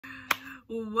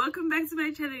Welcome back to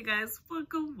my channel, guys.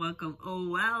 Welcome.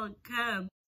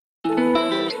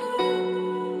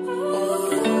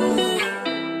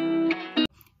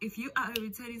 If you are a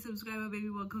returning subscriber, baby,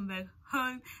 welcome back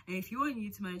home. And if you are new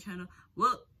to my channel,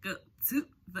 welcome to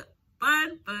the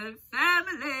Fun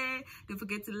family. Don't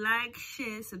forget to like,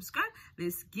 share, subscribe.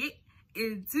 Let's get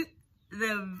into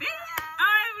the video.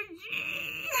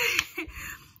 OMG.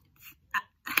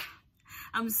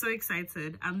 I'm so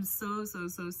excited. I'm so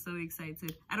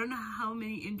excited. I don't know how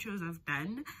many intros I've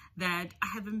done that I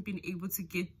haven't been able to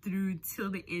get through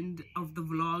till the end of the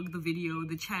vlog, the video,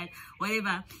 the chat,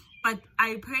 whatever. But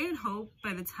I pray and hope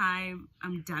by the time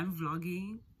I'm done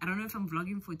vlogging, I don't know if I'm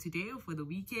vlogging for today or for the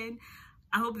weekend,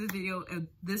 I hope this video,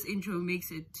 this intro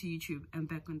makes it to YouTube and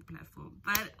back on the platform.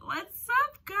 But what's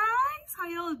up, guys? How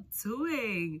y'all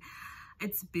doing?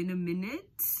 It's been a minute.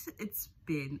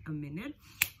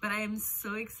 But I am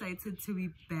so excited to be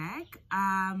back.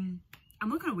 I'm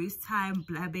not gonna waste time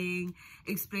blabbing,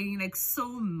 explaining like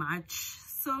so much.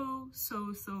 So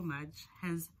much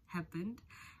has happened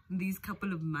in these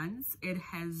couple of months. It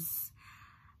has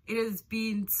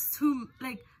been too,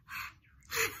 like,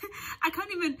 I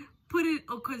can't even put it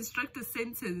or construct a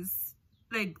sentence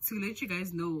like to let you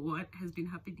guys know what has been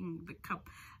happening the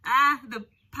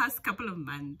past couple of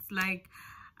months. Like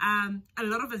a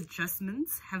lot of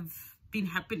adjustments have been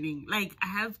happening. Like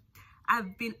I've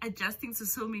been adjusting to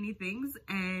so many things,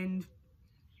 and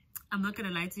I'm not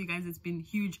gonna lie to you guys, it's been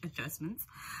huge adjustments.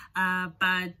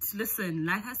 But listen,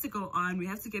 life has to go on. We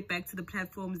have to get back to the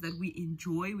platforms that we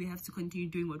enjoy. We have to continue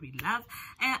doing what we love.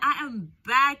 And I am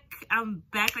back. I'm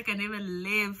back like I never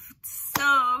left.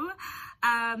 So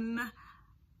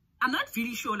I'm not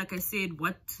really sure, like I said,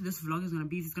 what this vlog is gonna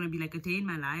be. If it's gonna be like a day in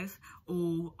my life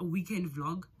or a weekend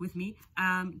vlog with me.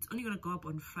 It's only gonna go up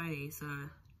on Friday, so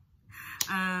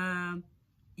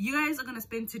you guys are gonna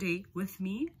spend today with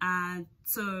me.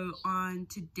 So on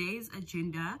today's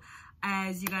agenda,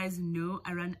 as you guys know,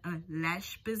 I run a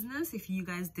lash business. If you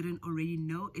guys didn't already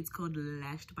know, it's called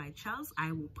Lashed by Chels.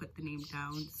 I will put the name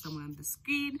down somewhere on the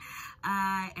screen.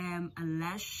 I am a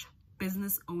lash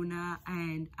business owner,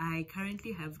 and I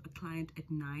currently have a client at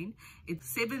 9. It's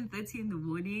 7:30 in the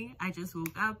morning. I just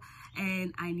woke up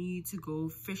and I need to go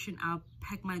freshen up,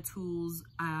 pack my tools.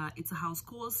 It's a house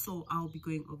call, so I'll be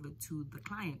going over to the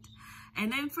client,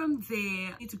 and then from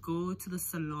there I need to go to the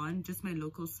salon, just my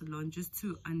local salon, just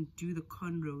to undo the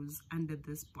cornrows under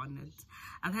this bonnet.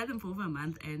 I've had them for over a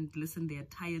month, and listen, they're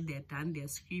tired, they're done, they're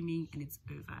screaming, and it's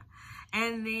over.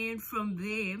 And then from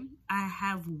there I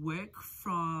have work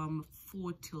from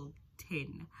 4 till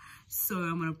 10. So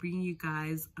I'm gonna bring you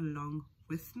guys along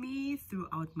with me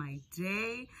throughout my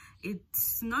day.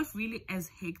 It's not really as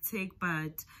hectic,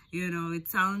 but you know, it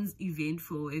sounds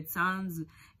eventful.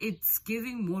 It's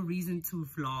giving more reason to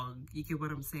vlog. You get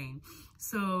what I'm saying?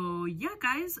 So yeah,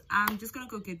 guys, I'm just gonna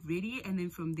go get ready, and then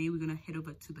from there we're gonna head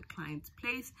over to the client's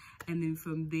place, and then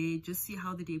from there just see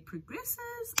how the day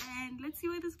progresses, and let's see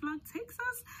where this vlog takes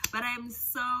us. But I'm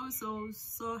so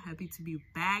happy to be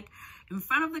back in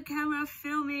front of the camera,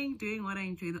 filming, doing what I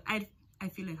enjoy. I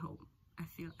feel at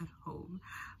home.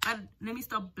 But let me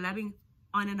stop blabbing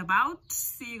on and about.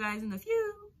 See you guys in a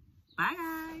few. Bye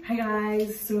guys. Hi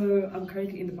guys, so I'm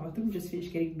currently in the bathroom, just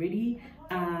finished getting ready.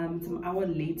 It's an hour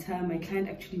later. My client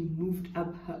actually moved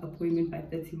up her appointment by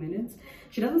 30 minutes.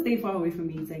 She doesn't stay far away from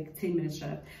me, it's like 10 minutes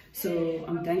drive. So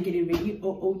I'm done getting ready.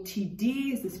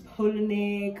 OOTD is this polo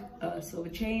neck, silver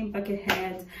chain, bucket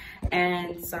hat,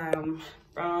 and some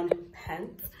brown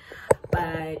pants.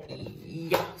 But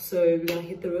yeah, so we're gonna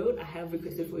hit the road. I have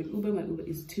requested for an Uber. My Uber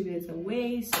is 2 minutes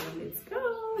away, so let's go.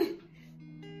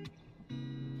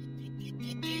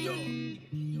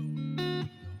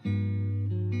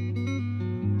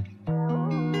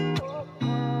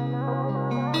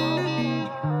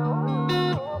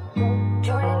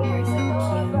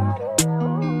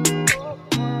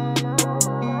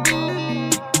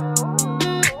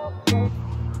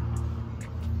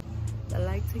 The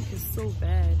lighting is so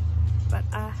bad, but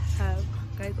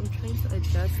guys, I'm trying to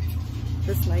adjust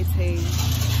this lighting,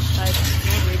 but it's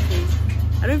not working.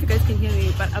 I don't know if you guys can hear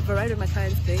me, but I've arrived at my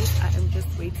client's place. I am just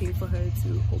waiting for her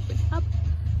to open up.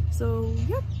 So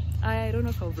yeah, I don't know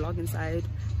if I'll vlog inside.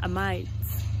 I might,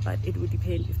 but it would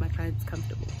depend if my client's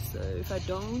comfortable. So if I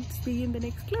don't, see you in the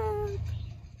next clip.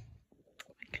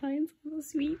 My clients are the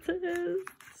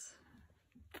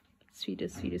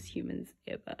sweetest humans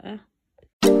ever.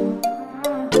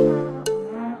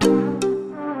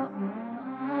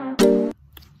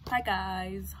 Hi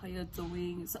guys, how you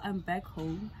doing? So I'm back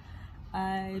home.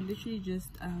 I literally just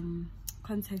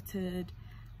contacted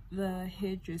the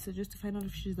hairdresser just to find out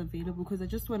if she's available, because I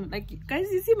just want to, like,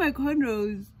 guys, you see my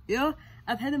cornrows? Yeah,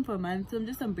 I've had them for a month, so I'm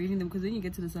just unbraiding them, because when you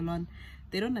get to the salon,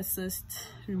 they don't assist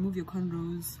remove your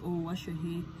cornrows or wash your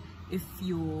hair if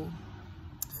you're,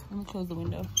 let me close the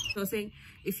window. So I was saying,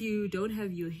 if you don't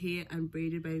have your hair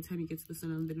unbraided by the time you get to the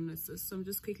salon, they don't assist. So I'm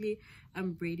just quickly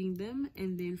unbraiding them,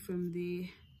 and then from there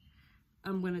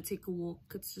I'm gonna take a walk.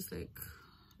 It's just like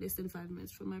less than 5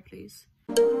 minutes from my place.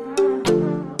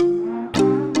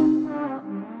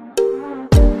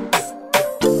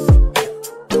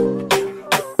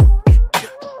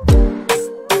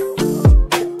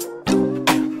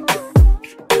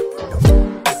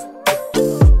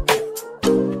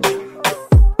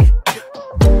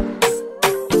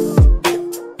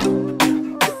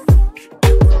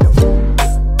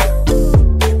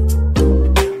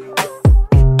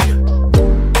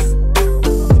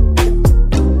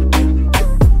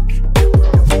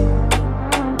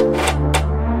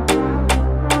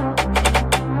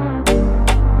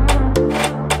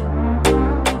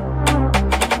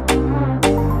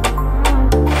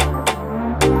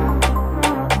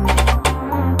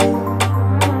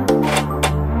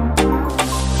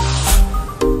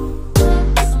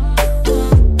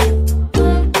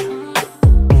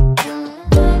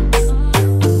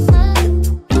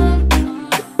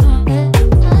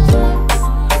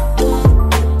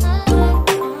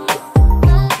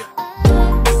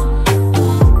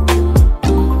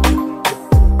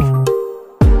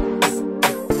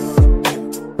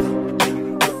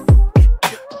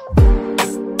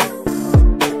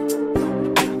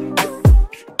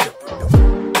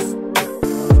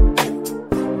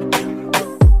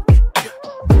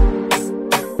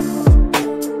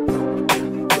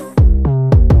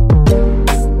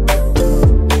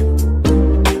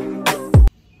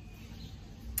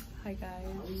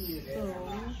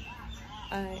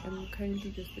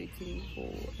 Currently just waiting for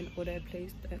an order I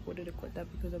placed. I ordered a quota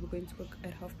because I'm going to work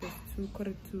at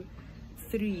 2:30,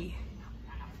 2:45.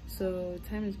 So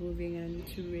time is moving and I need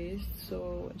to rest,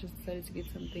 so I just decided to get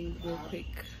something real quick.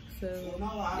 So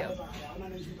yeah,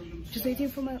 just waiting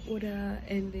for my order,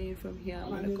 and then from here I'm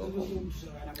gonna go home.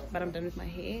 But I'm done with my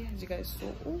hair, as you guys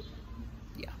saw. Oh,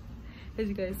 yeah, as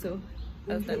you guys saw,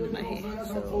 I was done with my hair.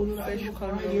 So fresh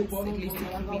cornrows, at least to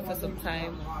keep me for some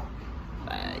time.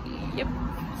 But yep,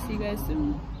 see you guys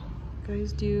soon.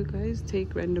 Guys, do you guys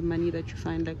take random money that you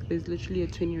find? Like, there's literally a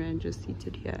 20 rand just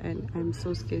seated here, and I'm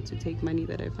so scared to take money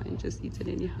that I find just seated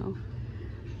anyhow.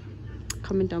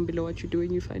 Comment down below what you do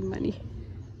when you find money.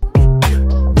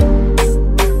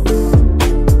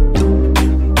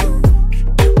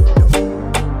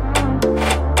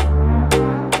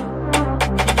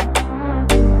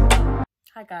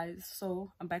 Hi guys,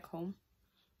 so I'm back home.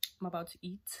 I'm about to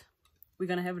eat. We're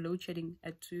gonna have load shedding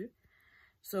at 2,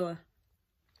 so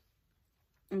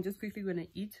I'm just quickly gonna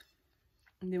eat,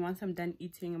 and then once I'm done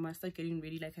eating, I'm gonna start getting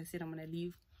ready. Like I said, I'm gonna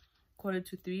leave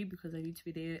 2:45 because I need to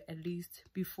be there at least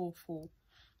before 4,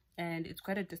 and it's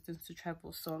quite a distance to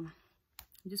travel. So I'm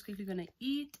just quickly gonna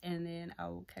eat, and then I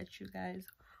will catch you guys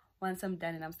once I'm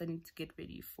done and I'm starting to get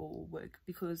ready for work,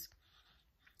 because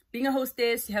being a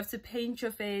hostess, you have to paint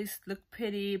your face, look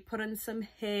pretty, put on some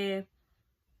hair.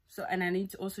 So, and I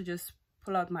need to also just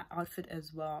pull out my outfit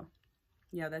as well.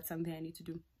 Yeah, that's something I need to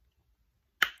do.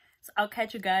 So I'll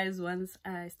catch you guys once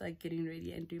I start getting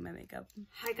ready and doing my makeup.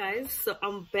 Hi guys, so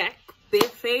I'm back, bare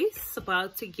face,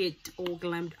 about to get all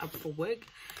glammed up for work.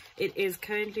 It is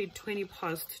currently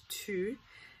 2:20,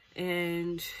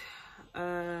 and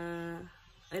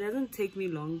it doesn't take me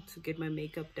long to get my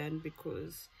makeup done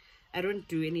because I don't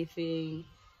do anything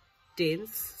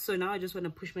dense. So now I just want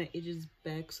to push my edges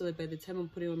back so that by the time I'm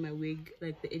putting on my wig,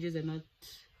 like, the edges are not,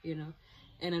 you know,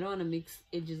 and I don't want to mix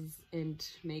edges and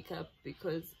makeup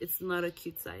because it's not a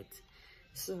cute sight.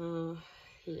 So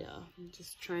yeah, I'm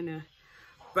just trying to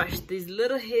brush these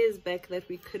little hairs back that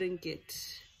we couldn't get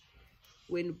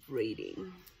when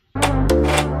braiding.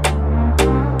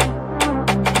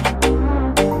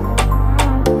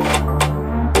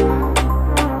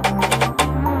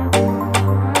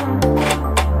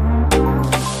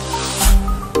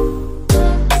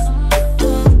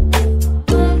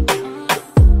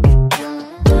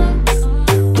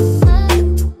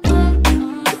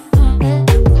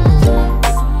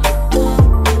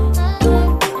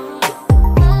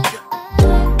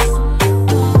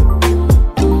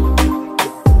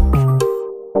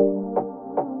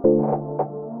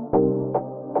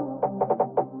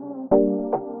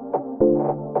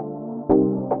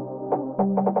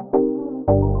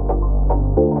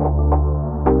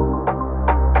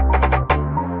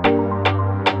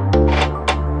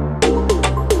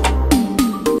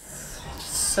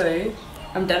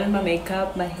 I'm done with my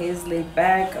makeup. My hair's laid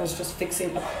back. I was just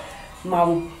fixing up my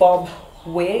bob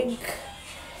wig,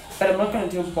 but I'm not gonna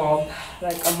do a bob.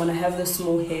 Like, I'm gonna have the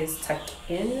small hairs tucked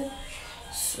in.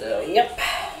 So yep,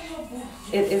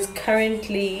 it is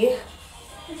currently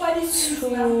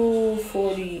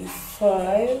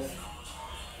 2:45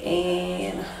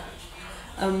 and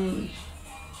I'm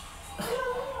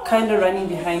kind of running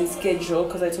behind schedule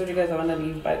because I told you guys I want to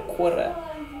leave by quarter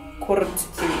to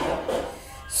 3.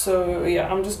 So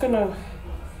yeah, I'm just gonna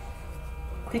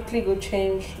quickly go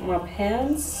change my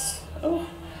pants. Oh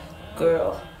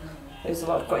girl, there's a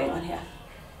lot going on here.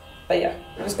 But yeah,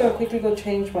 I'm just gonna quickly go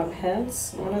change my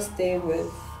pants. I'm gonna stay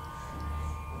with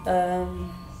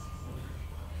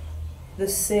the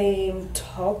same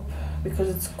top because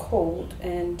it's cold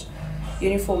and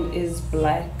uniform is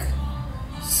black.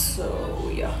 So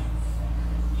yeah,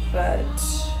 but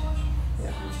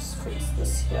yeah, I'll just fix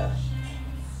this here.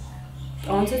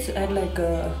 I wanted to add like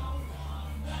I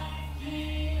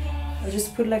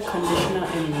just put like conditioner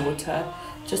and water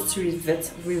just to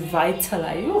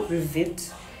revitalize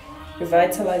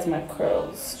my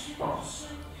curls.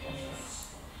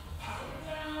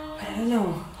 I don't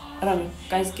know,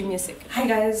 guys, give me a second. Hi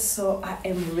guys, so I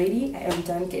am ready. I am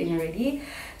done getting ready.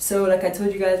 So like I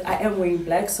told you guys, I am wearing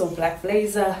black, so black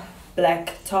blazer,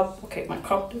 black top, okay, my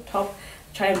crop top,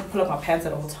 try and pull up my pants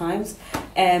at all times,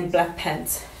 and black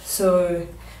pants. So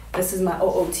this is my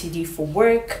OOTD for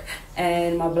work,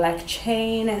 and my black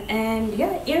chain, and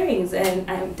yeah, earrings, and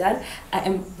I'm done. I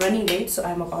am running late, so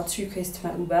I'm about to request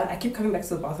my Uber. I keep coming back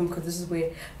to the bathroom because this is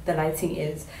where the lighting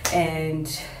is, and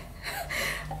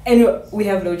anyway, we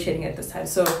have load shedding at this time.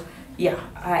 So yeah,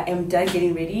 I am done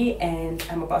getting ready and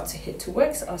I'm about to head to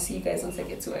work. So I'll see you guys once I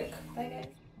get to work. Bye guys.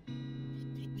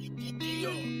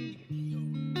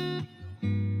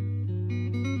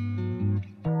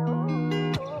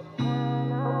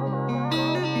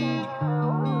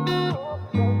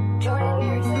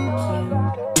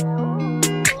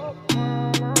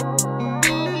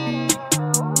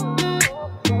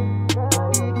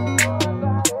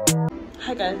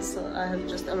 Hi guys, so I have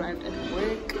just arrived at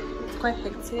work. It's quite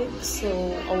hectic, so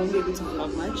I won't be able to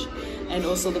vlog much, and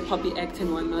also the puppy act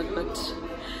and whatnot, but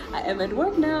I am at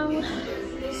work now.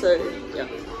 So yeah,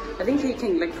 I think you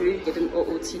can like really get an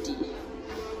OOTD.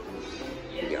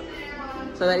 Yeah,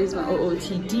 so that is my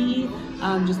OOTD.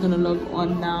 I'm just gonna log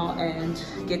on now and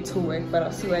get to work, but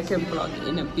I'll see what I can vlog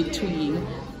in a between.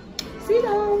 See you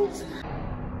guys.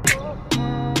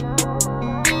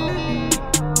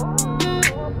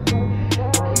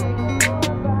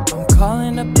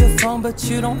 Calling up your phone, but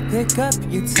you don't pick up.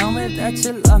 You tell me that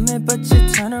you love me, but you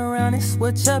turn around and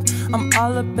switch up. I'm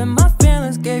all up in my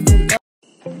feelings, gave you love.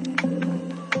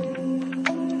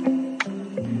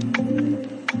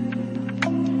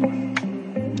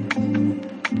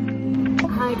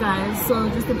 Hi guys, so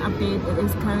just an update. It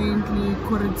is currently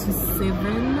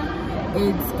 6:45.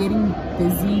 It's getting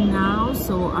busy now,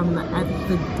 so I'm at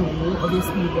the door,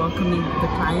 obviously welcoming the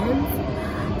clients.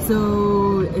 So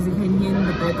as you can hear in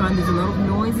the background, there's a lot of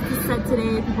noise. It's a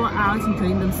Saturday, people are out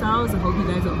enjoying themselves. I hope you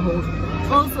guys are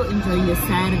also enjoying your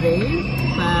Saturday.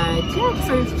 But yeah, just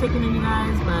wanted to check in on you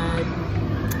guys, but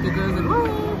the girls at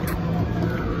work.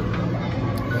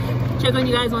 Check on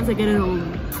you guys once I get it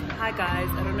home. Hi guys,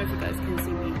 I don't know if you guys can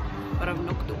see me, but I've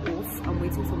knocked it off. I'm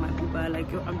waiting for my Uber.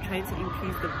 Like, I'm trying to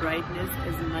increase the brightness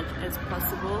as much as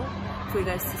possible for you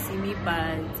guys to see me,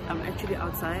 but I'm actually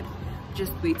outside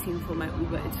just waiting for my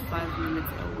Uber. It's 5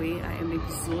 minutes away. I am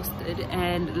exhausted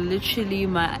and literally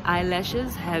my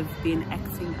eyelashes have been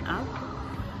acting up.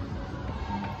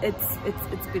 It's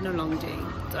been a long day.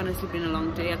 It's honestly been a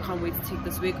long day. I can't wait to take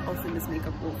this wig off and this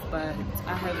makeup off, but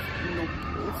I have knocked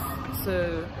off.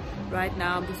 So right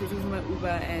now I'm just waiting for my Uber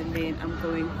and then I'm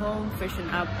going home, freshen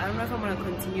up. I don't know if I'm gonna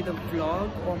continue the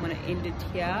vlog or I'm gonna end it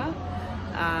here.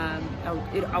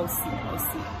 I'll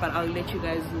see, but I'll let you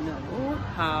guys know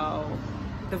how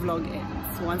the vlog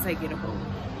ends once I get home.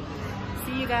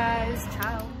 See you guys.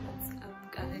 Ciao. What's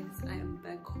up guys, I am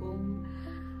back home.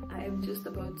 I am just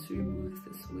about to remove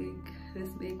this wig,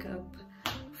 this makeup,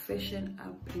 freshen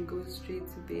up and go straight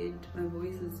to bed. My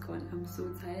voice is gone. I'm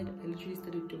so tired. I literally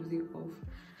started dozing off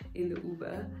in the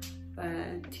Uber.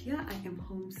 But yeah, I am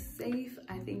home safe.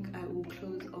 I think I will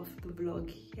close off the vlog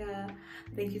here.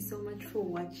 Thank you so much for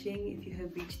watching. If you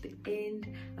have reached the end,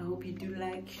 I hope you do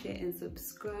like, share and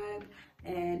subscribe,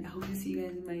 and I hope to see you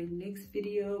guys in my next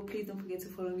video. Please don't forget to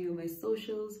follow me on my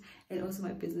socials, and also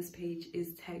my business page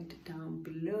is tagged down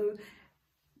below.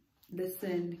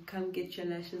 Listen, come get your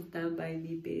lashes done by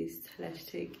the best lash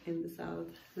tech in the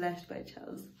South, Lashed by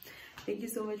Chels. Thank you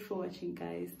so much for watching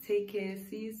guys. Take care,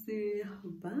 see you soon,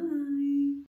 bye.